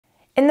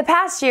In the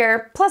past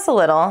year, plus a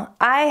little,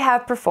 I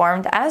have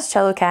performed as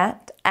Cello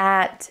Cat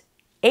at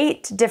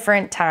 8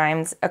 different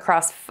times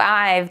across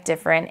 5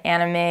 different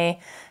anime,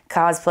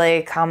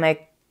 cosplay,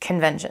 comic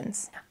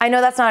conventions. I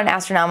know that's not an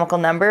astronomical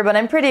number, but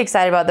I'm pretty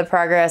excited about the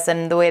progress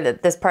and the way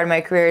that this part of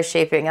my career is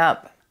shaping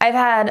up. I've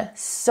had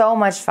so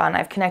much fun.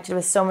 I've connected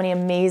with so many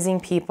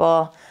amazing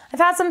people. I've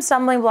had some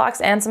stumbling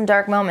blocks and some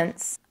dark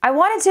moments. I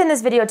wanted to, in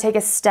this video, take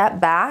a step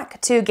back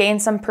to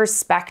gain some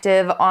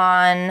perspective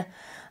on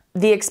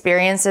the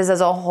experiences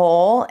as a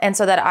whole, and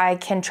so that I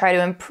can try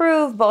to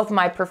improve both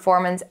my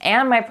performance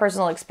and my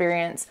personal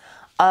experience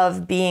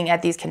of being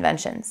at these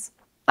conventions.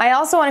 I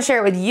also want to share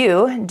it with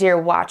you, dear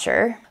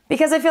watcher,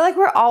 because I feel like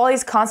we're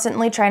always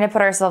constantly trying to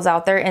put ourselves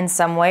out there in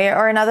some way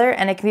or another,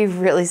 and it can be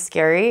really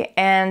scary.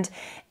 And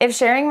if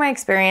sharing my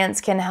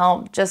experience can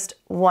help just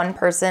one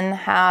person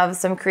have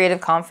some creative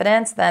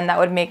confidence, then that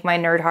would make my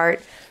nerd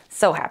heart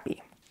so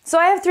happy. So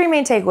I have 3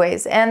 main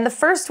takeaways, and the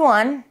first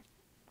one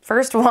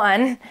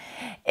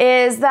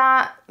is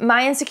that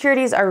my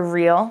insecurities are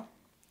real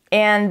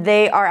and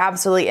they are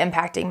absolutely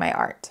impacting my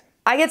art.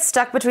 I get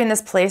stuck between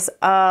this place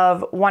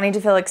of wanting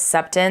to feel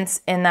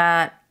acceptance in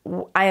that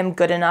I am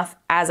good enough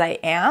as I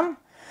am,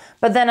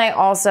 but then I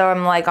also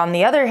am like, on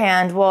the other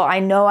hand, well, I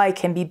know I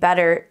can be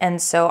better,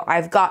 and so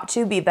I've got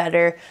to be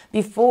better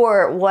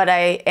before what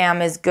I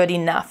am is good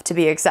enough to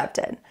be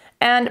accepted.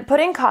 And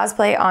putting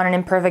cosplay on an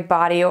imperfect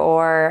body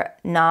or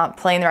not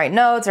playing the right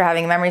notes or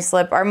having a memory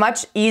slip are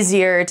much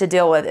easier to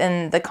deal with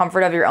in the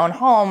comfort of your own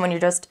home when you're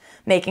just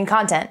making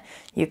content.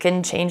 You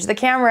can change the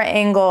camera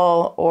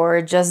angle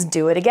or just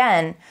do it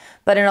again.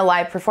 But in a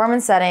live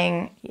performance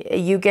setting,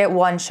 you get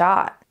one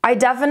shot. I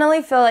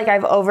definitely feel like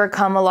I've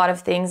overcome a lot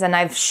of things and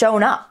I've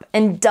shown up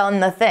and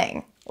done the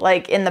thing.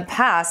 Like in the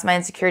past, my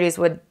insecurities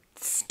would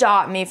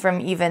stop me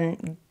from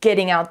even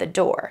getting out the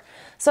door.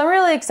 So I'm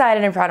really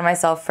excited and proud of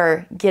myself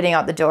for getting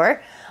out the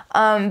door.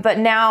 But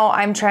now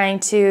I'm trying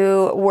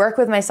to work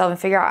with myself and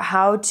figure out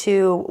how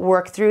to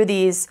work through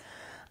these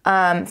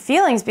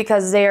feelings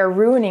because they are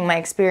ruining my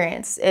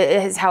experience.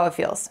 It is how it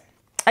feels.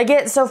 I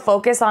get so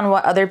focused on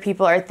what other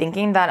people are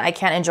thinking that I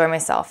can't enjoy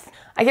myself.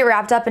 I get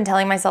wrapped up in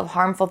telling myself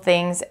harmful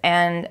things,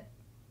 and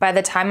by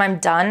the time I'm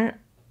done,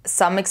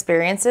 some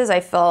experiences, I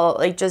feel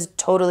like just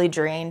totally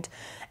drained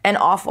and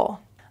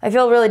awful. I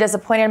feel really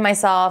disappointed in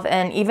myself,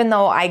 and even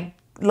though I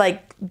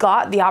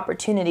got the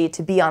opportunity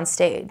to be on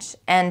stage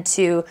and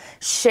to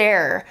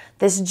share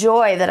this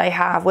joy that I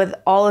have with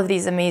all of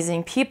these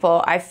amazing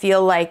people, I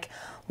feel like,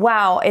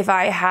 wow, if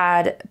I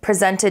had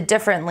presented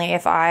differently,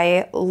 if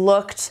I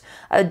looked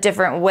a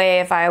different way,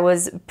 if I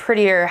was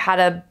prettier, had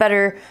a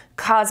better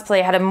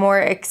cosplay, had a more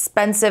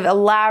expensive,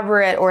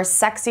 elaborate, or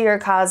sexier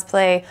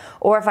cosplay,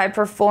 or if I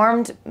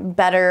performed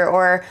better,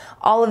 or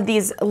all of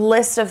these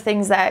lists of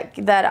things that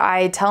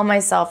I tell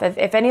myself,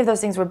 if any of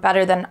those things were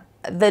better, then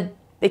the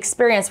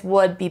experience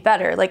would be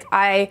better. Like,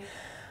 I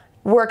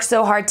worked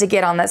so hard to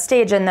get on that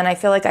stage, and then I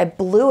feel like I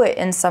blew it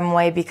in some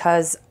way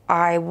because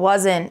I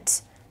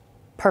wasn't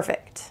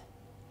perfect.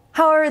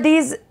 However,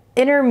 these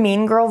inner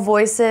mean girl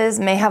voices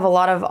may have a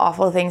lot of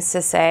awful things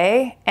to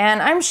say,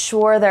 and I'm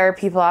sure there are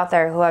people out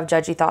there who have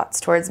judgy thoughts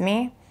towards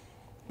me.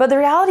 But the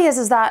reality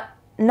is that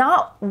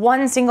not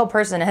one single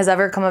person has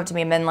ever come up to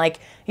me and been like,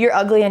 "You're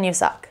ugly and you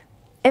suck."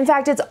 In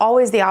fact, it's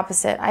always the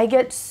opposite. I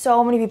get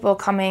so many people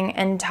coming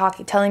and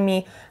telling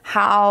me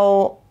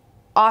how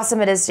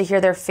awesome it is to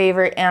hear their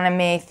favorite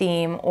anime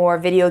theme or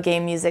video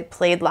game music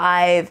played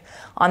live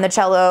on the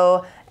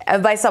cello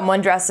by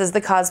someone dressed as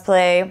the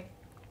cosplay.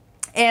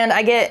 And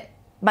I get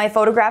my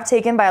photograph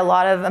taken by a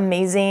lot of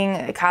amazing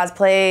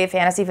cosplay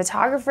fantasy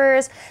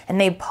photographers,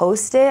 and they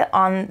post it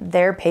on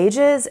their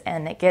pages,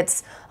 and it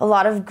gets a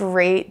lot of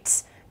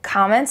great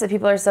comments that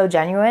people are so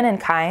genuine and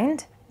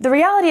kind. The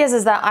reality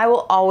is that I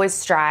will always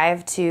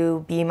strive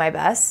to be my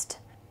best,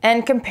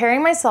 and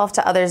comparing myself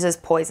to others is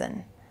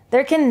poison.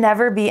 There can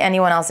never be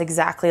anyone else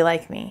exactly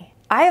like me.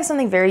 I have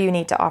something very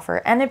unique to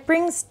offer, and it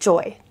brings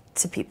joy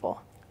to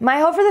people. My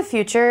hope for the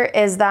future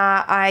is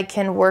that I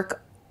can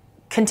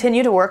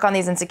continue to work on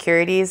these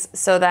insecurities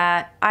so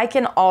that I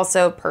can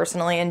also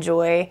personally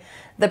enjoy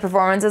the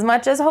performance as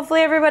much as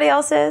hopefully everybody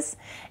else is,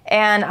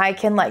 and I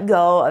can let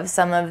go of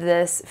some of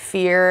this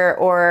fear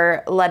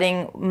or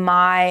letting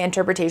my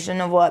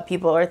interpretation of what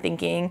people are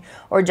thinking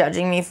or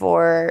judging me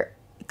for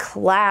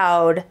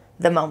cloud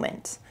the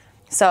moment.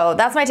 So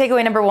that's my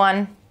takeaway number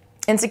 1.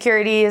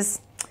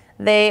 Insecurities,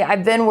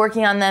 I've been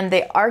working on them.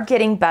 They are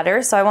getting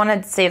better. So I want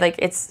to say, like,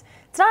 it's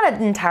not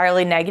an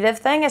entirely negative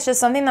thing. It's just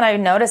something that I've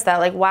noticed that,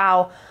 like,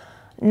 wow,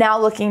 now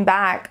looking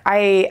back,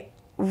 I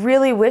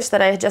really wish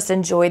that I had just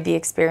enjoyed the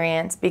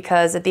experience,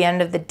 because at the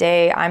end of the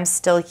day, I'm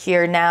still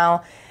here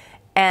now,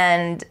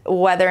 and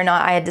whether or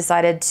not I had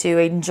decided to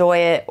enjoy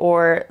it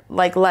or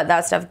like let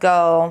that stuff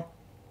go,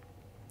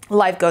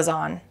 life goes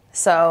on.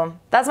 So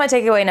that's my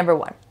takeaway number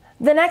 1.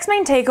 The next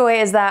main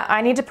takeaway is that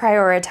I need to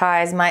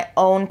prioritize my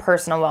own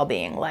personal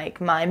well-being, like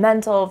my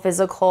mental,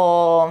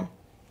 physical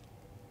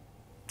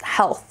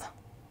health,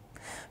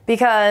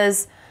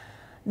 because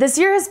this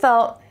year has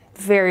felt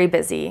very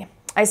busy.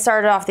 I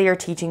started off the year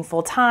teaching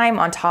full time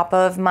on top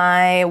of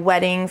my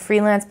wedding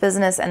freelance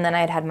business, and then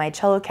I had my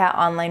Cello Cat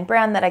online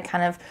brand that I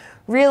kind of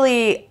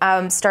really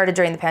started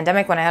during the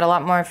pandemic when I had a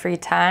lot more free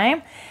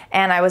time,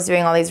 and I was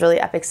doing all these really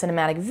epic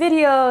cinematic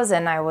videos,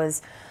 and I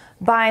was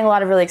buying a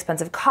lot of really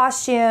expensive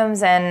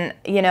costumes, and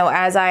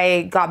as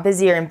I got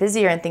busier and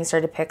busier and things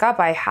started to pick up,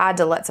 I had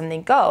to let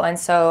something go. And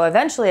so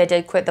eventually I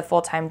did quit the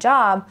full-time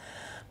job,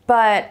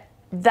 but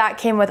that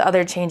came with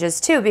other changes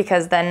too,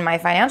 because then my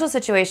financial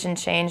situation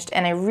changed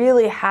and I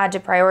really had to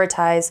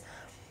prioritize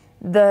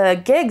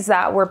the gigs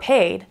that were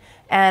paid.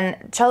 And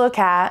Cello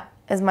Cat,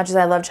 as much as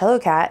I love Cello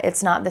Cat,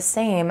 it's not the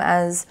same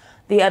as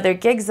the other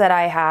gigs that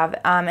I have.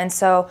 And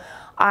so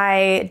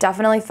I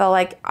definitely felt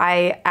like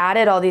I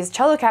added all these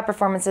Cello Cat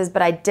performances,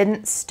 but I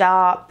didn't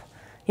stop.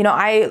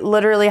 I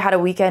literally had a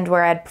weekend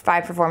where I had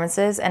 5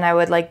 performances, and I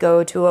would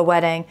go to a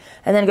wedding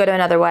and then go to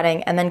another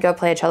wedding and then go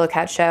play a Cello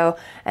Cat show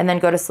and then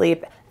go to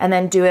sleep and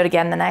then do it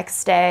again the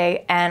next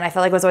day. And I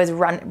felt like I was always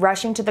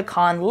rushing to the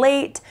con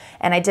late,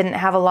 and I didn't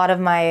have a lot of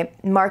my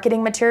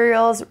marketing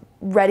materials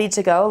ready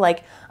to go.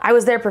 I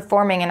was there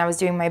performing and I was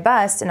doing my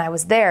best and I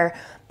was there,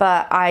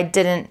 but I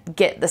didn't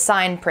get the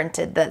sign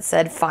printed that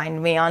said,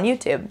 "Find me on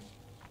YouTube."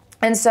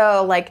 And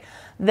so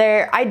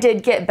I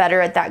did get better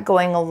at that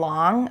going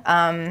along.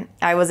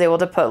 I was able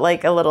to put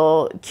a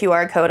little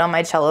QR code on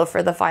my cello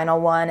for the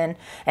final one.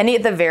 And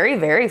at the very,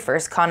 very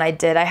first con I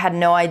did, I had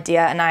no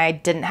idea and I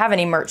didn't have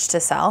any merch to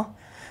sell.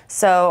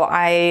 So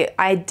I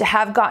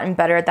have gotten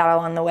better at that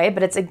along the way,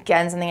 but it's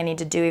again something I need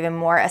to do even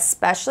more,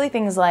 especially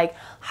things like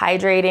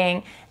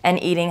hydrating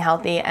and eating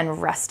healthy and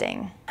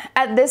resting.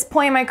 At this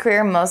point in my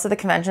career, most of the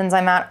conventions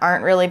I'm at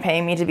aren't really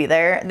paying me to be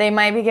there. They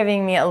might be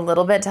giving me a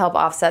little bit to help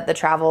offset the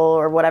travel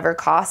or whatever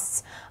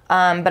costs,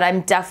 but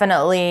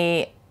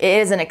it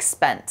is an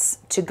expense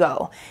to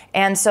go.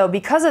 And so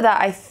because of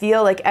that, I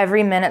feel like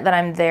every minute that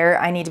I'm there,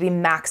 I need to be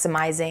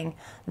maximizing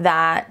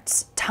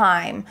that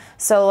time.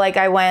 So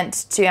I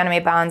went to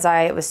Anime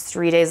Banzai, it was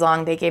 3 days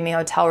long. They gave me a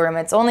hotel room.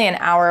 It's only an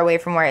hour away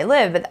from where I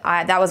live, but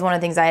that was one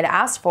of the things I had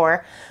asked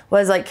for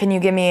was can you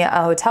give me a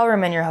hotel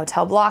room in your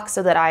hotel block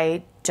so that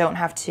I don't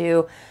have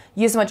to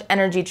use so much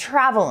energy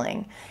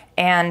traveling?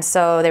 And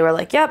so they were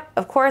like, yep,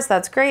 of course,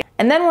 that's great.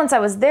 And then once I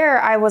was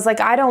there, I was like,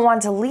 I don't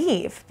want to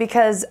leave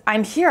because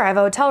I'm here, I have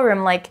a hotel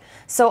room.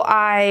 So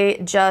I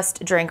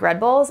just drank Red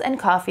Bulls and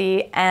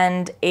coffee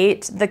and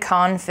ate the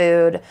con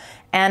food.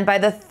 And by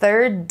the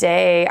 3rd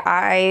day,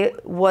 I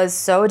was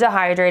so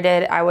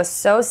dehydrated. I was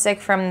so sick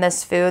from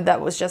this food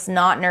that was just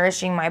not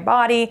nourishing my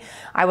body.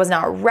 I was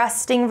not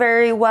resting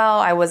very well.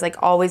 I was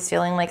always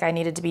feeling like I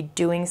needed to be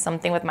doing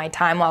something with my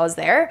time while I was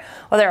there,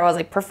 whether I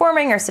was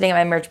performing or sitting at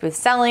my merch booth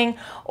selling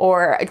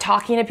or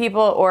talking to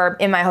people or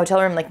in my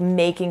hotel room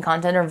making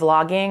content or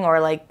vlogging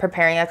or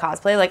preparing a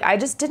cosplay. I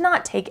just did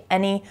not take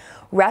any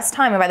rest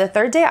time. And by the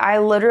 3rd day, I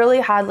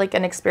literally had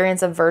an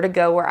experience of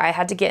vertigo where I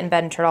had to get in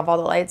bed and turn off all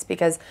the lights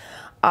because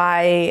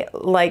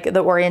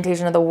the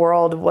orientation of the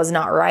world was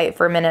not right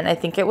for a minute. And I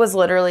think it was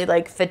literally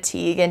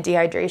fatigue and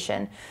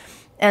dehydration.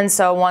 And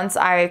so once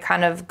I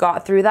kind of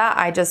got through that,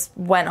 I just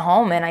went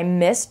home and I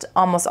missed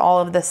almost all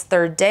of this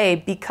 3rd day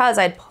because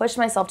I'd pushed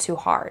myself too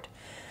hard.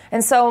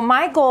 And so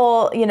my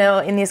goal,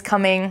 in these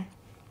coming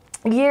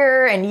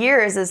year and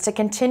years is to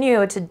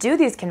continue to do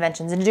these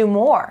conventions and do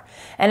more.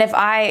 And if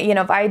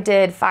I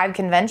did 5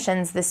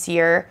 conventions this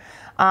year,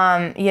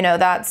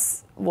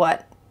 that's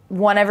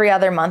one every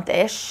other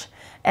month-ish.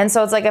 And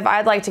so it's if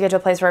I'd like to get to a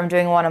place where I'm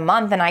doing one a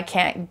month and I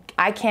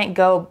can't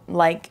go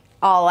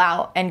all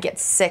out and get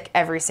sick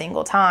every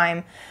single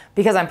time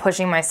because I'm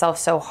pushing myself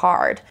so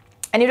hard.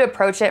 I need to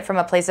approach it from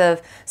a place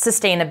of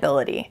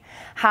sustainability.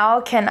 How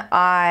can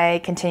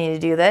I continue to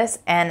do this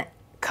and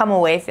come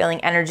away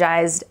feeling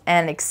energized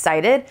and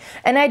excited?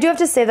 And I do have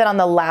to say that on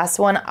the last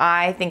one,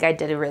 I think I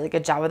did a really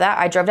good job with that.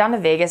 I drove down to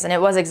Vegas and it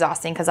was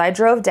exhausting because I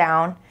drove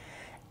down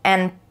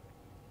and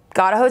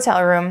got a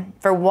hotel room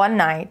for one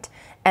night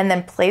and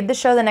then played the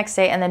show the next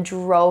day and then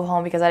drove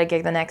home because I had a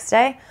gig the next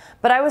day.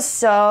 But I was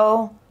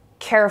so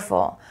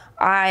careful.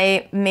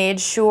 I made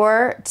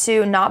sure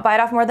to not bite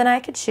off more than I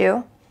could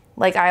chew.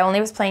 I only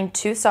was playing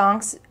 2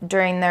 songs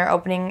during their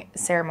opening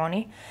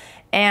ceremony.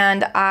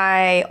 And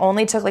I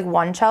only took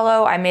 1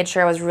 cello. I made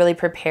sure I was really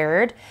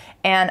prepared.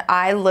 And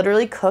I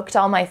literally cooked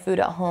all my food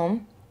at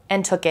home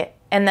and took it.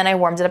 And then I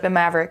warmed it up in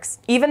Mavericks.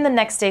 Even the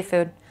next day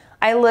food.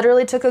 I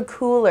literally took a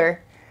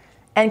cooler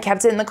and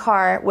kept it in the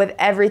car with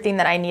everything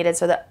that I needed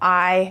so that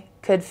I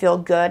could feel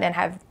good and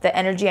have the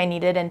energy I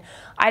needed. And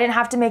I didn't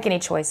have to make any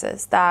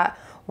choices that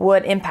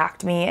would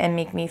impact me and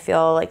make me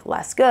feel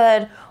less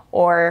good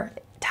or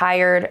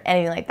tired,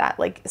 anything like that.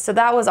 So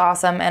that was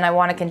awesome. And I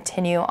want to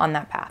continue on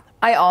that path.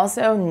 I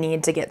also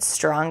need to get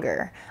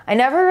stronger. I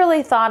never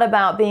really thought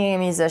about being a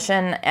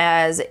musician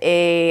as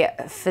a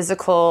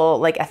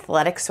physical,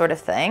 athletic sort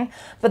of thing.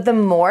 But the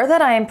more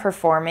that I am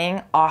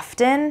performing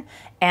often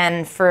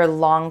and for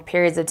long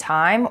periods of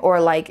time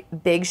or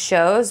big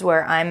shows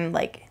where I'm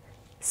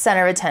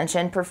center of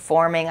attention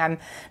performing, I'm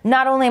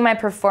not only am I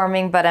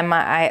performing, but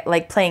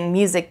I playing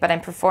music, but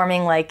I'm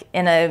performing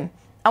in a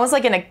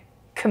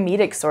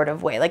comedic sort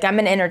of way. Like I'm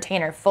an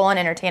entertainer, full-on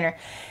entertainer,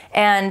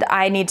 and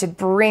I need to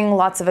bring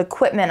lots of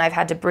equipment. I've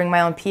had to bring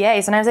my own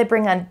PA. Sometimes I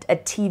bring a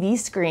TV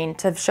screen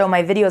to show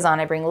my videos on.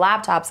 I bring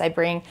laptops. I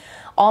bring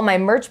all my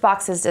merch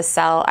boxes to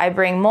sell. I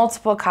bring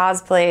multiple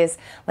cosplays.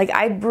 Like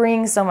I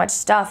bring so much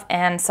stuff,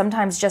 and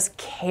sometimes just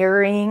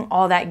carrying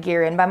all that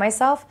gear in by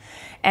myself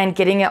and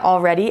getting it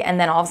all ready, and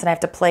then all of a sudden I have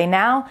to play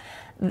now,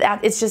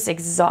 that it's just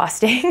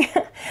exhausting.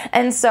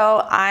 And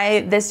so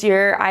this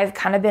year I've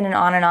kind of been an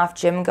on and off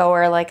gym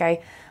goer. Like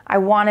I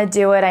want to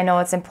do it. I know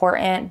it's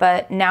important,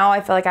 but now I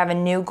feel like I have a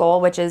new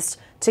goal, which is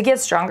to get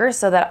stronger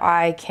so that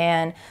I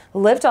can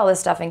lift all this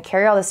stuff and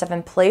carry all this stuff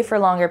and play for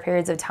longer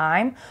periods of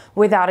time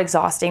without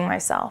exhausting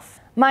myself.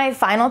 My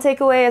final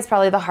takeaway is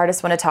probably the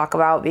hardest one to talk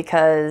about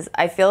because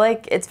I feel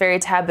like it's very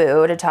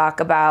taboo to talk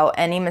about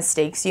any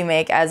mistakes you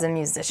make as a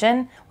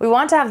musician. We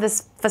want to have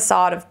this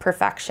facade of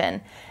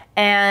perfection.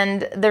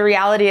 And the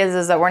reality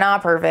is that we're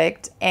not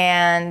perfect,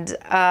 and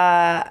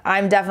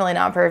I'm definitely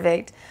not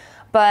perfect.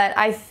 But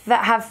I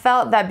have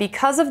felt that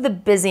because of the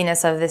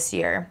busyness of this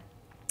year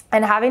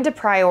and having to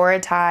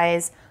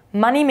prioritize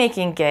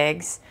money-making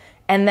gigs,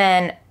 and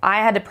then I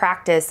had to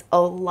practice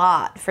a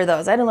lot for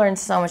those. I had to learn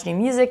so much new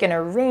music and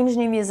arrange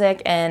new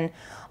music and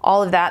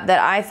all of that, that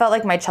I felt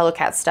like my Cello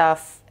Cat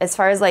stuff, as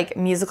far as like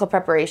musical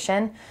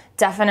preparation,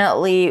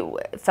 definitely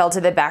fell to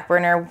the back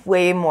burner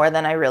way more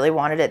than I really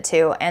wanted it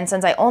to. And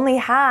since I only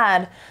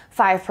had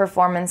 5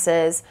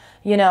 performances,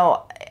 you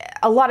know,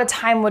 a lot of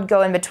time would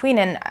go in between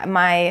and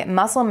my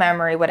muscle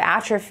memory would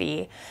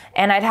atrophy,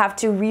 and I'd have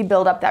to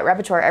rebuild up that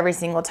repertoire every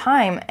single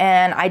time,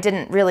 and I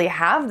didn't really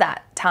have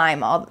that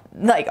time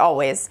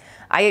always.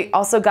 I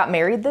also got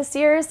married this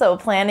year, so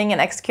planning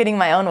and executing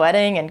my own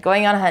wedding and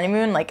going on a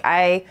honeymoon, like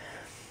I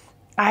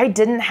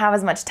didn't have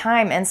as much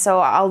time. And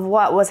so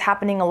what was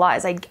happening a lot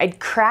is I'd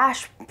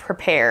crash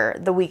prepare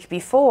the week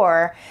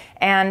before,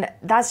 and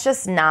that's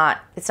just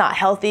it's not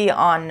healthy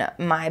on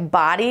my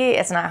body.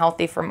 It's not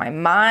healthy for my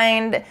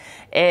mind.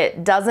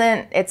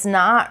 It's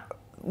not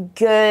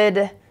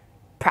good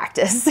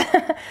practice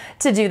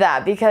to do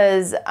that,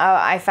 because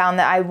I found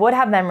that I would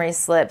have memory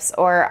slips,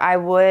 or I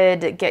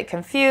would get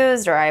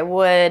confused, or I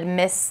would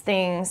miss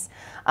things.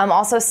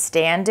 Also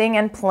standing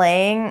and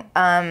playing,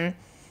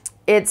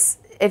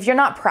 if you're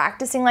not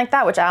practicing like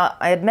that, which I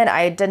admit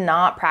I did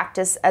not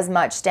practice as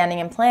much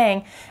standing and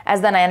playing as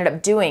then I ended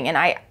up doing.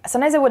 And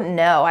sometimes I wouldn't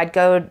know.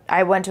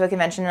 I went to a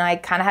convention and I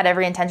kind of had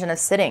every intention of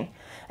sitting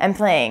and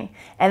playing.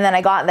 And then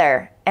I got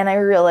there and I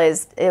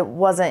realized there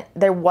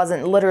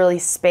wasn't literally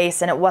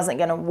space, and it wasn't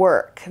gonna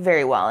work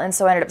very well. And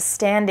so I ended up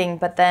standing,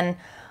 but then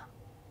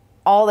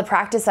all the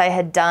practice I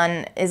had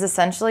done is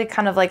essentially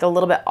kind of like a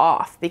little bit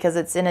off because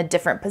it's in a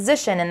different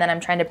position, and then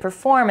I'm trying to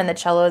perform and the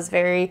cello is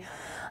very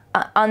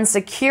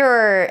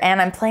unsecure,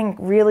 and I'm playing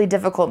really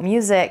difficult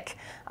music.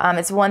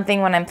 It's one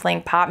thing when I'm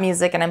playing pop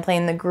music and I'm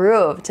playing the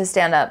groove to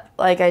stand up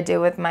like I do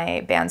with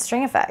my band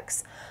String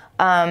Effects.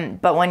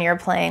 But when you're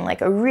playing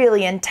like a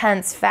really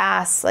intense,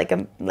 fast,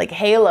 like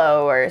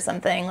Halo or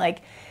something,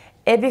 like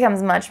it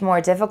becomes much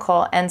more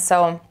difficult. And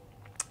so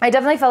I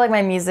definitely felt like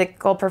my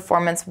musical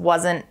performance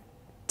wasn't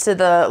to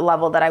the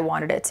level that I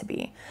wanted it to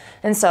be.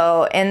 And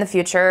so in the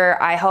future,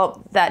 I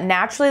hope that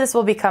naturally this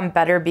will become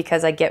better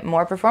because I get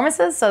more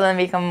performances, so then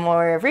become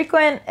more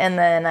frequent, and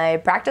then I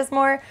practice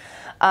more.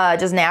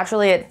 Just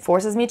naturally it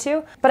forces me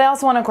to. But I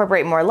also want to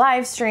incorporate more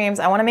live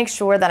streams. I want to make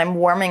sure that I'm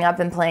warming up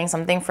and playing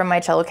something from my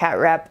Cello Cat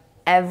rep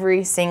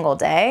every single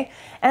day.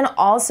 And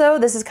also,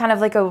 this is kind of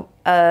like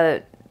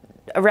a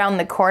around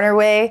the corner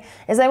way,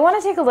 is I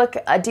want to take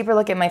a deeper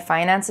look at my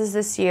finances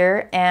this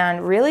year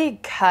and really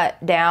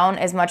cut down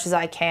as much as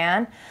I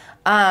can,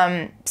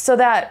 so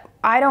that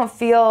I don't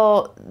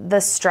feel the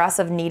stress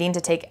of needing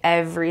to take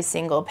every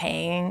single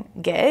paying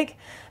gig,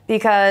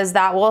 because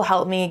that will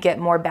help me get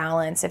more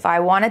balance. If I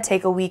want to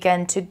take a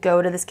weekend to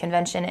go to this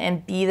convention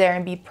and be there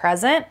and be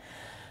present,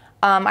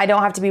 I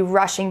don't have to be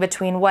rushing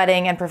between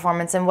wedding and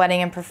performance and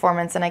wedding and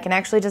performance, and I can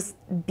actually just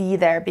be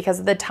there,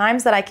 because the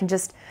times that I can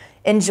just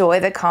enjoy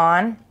the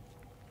con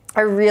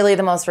are really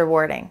the most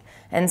rewarding.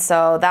 And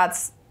so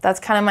that's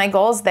kind of my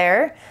goals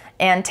there.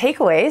 And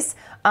takeaways,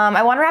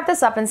 I want to wrap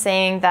this up in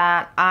saying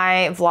that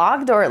I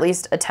vlogged, or at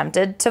least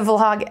attempted to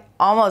vlog,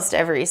 almost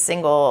every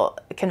single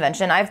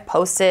convention. I've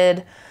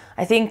posted,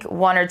 I think,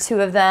 1 or 2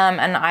 of them,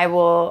 and I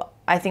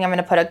think I'm going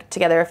to put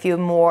together a few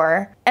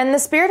more. And the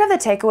spirit of the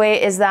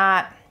takeaway is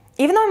that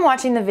even though I'm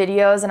watching the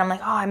videos and I'm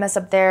like, oh, I messed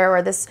up there,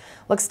 or this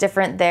looks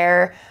different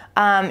there,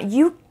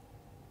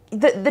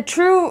 the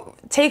true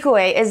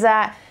takeaway is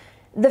that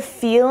the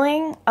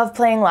feeling of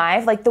playing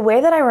live, like the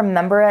way that I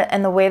remember it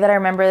and the way that I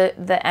remember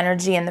the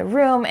energy in the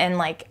room and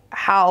like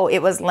how it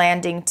was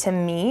landing to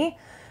me,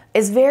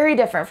 is very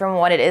different from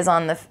what it is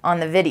on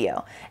the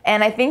video.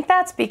 And I think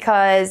that's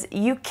because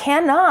you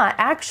cannot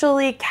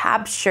actually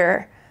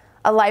capture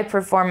a live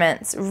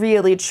performance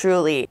really,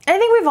 truly. I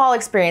think we've all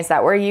experienced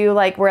that, where you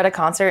were at a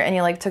concert and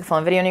you took a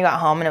phone video and you got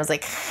home and it was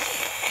like,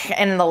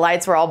 and the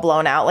lights were all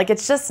blown out. Like,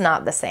 it's just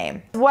not the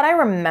same. What I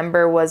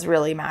remember was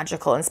really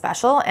magical and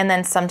special, and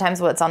then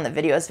sometimes what's on the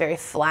video is very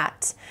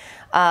flat.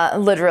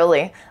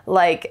 literally.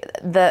 Like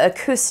the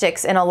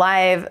acoustics in a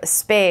live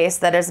space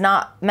that is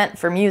not meant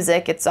for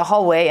music. It's a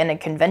hallway in a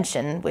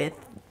convention with,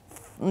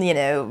 you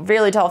know,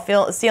 really tall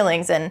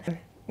ceilings and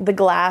the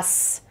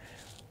glass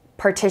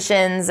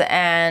partitions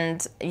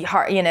and,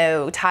 you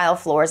know, tile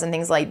floors and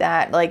things like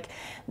that. Like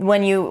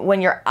when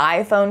your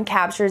iPhone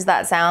captures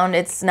that sound,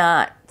 it's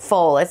not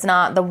full, it's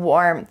not the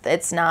warmth,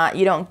 it's not,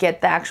 you don't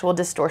get the actual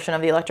distortion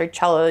of the electric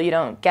cello, you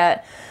don't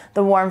get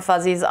the warm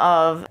fuzzies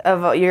of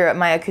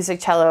my acoustic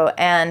cello,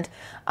 and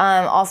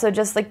also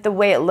just like the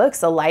way it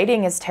looks, the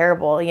lighting is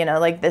terrible, you know,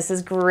 like this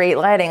is great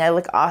lighting, I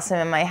look awesome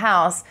in my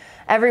house,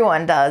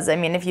 everyone does, I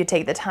mean, if you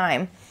take the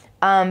time.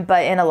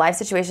 But in a live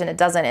situation, it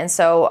doesn't. And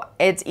so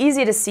it's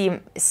easy to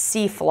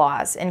see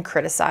flaws and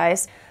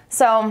criticize.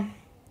 So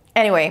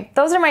anyway,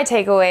 those are my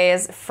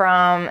takeaways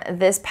from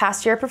this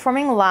past year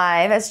performing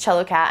live as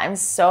Cello Cat. I'm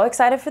so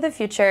excited for the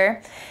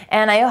future.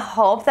 And I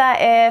hope that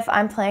if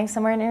I'm playing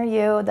somewhere near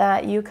you,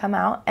 that you come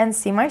out and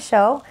see my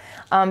show,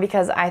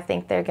 because I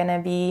think they're gonna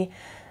be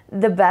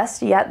the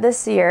best yet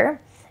this year.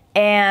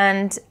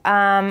 And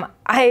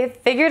I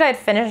figured I'd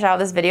finish out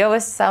this video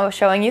with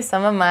showing you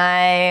some of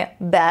my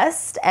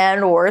best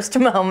and worst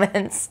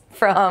moments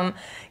from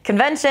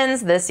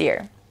conventions this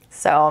year.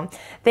 So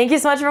thank you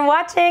so much for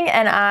watching,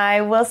 and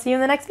I will see you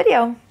in the next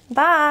video.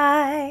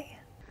 Bye!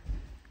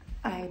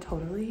 I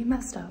totally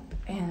messed up,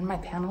 and my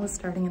panel is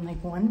starting in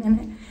like 1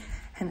 minute,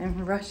 and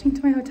I'm rushing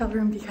to my hotel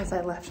room because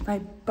I left my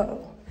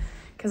bow,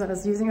 because I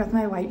was using it with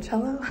my white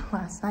cello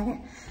last night,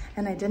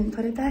 and I didn't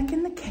put it back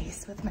in the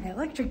case with my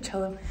electric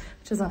cello,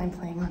 which is what I'm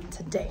playing on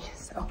today.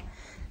 So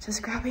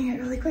just grabbing it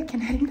really quick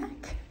and heading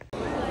back.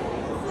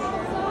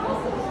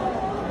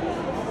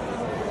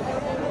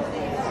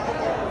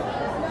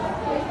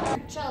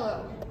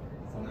 Cello.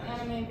 Some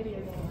anime video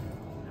game.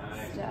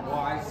 Nice. Well,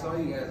 I saw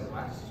you guys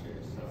last year,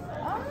 so.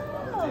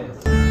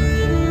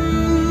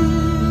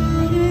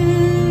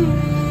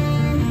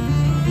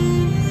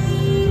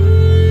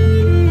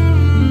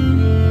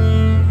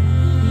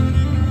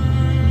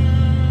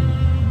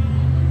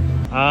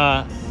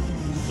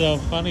 So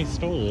funny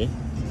story.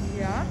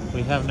 Yeah?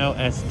 We have no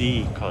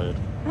SD card.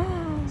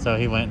 So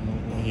he went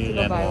in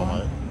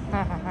Walmart.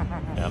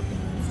 Yep.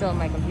 Still on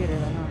my computer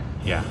though, huh?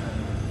 Yeah.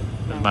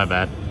 It was my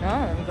bad. No,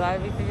 I'm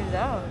glad we figured it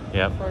out.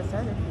 Yep. Before it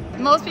started.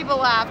 Most people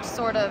laughed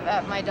sort of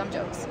at my dumb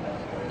jokes.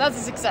 That's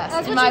a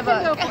success in my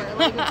book. That's what you can go for.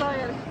 Like, it's all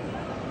your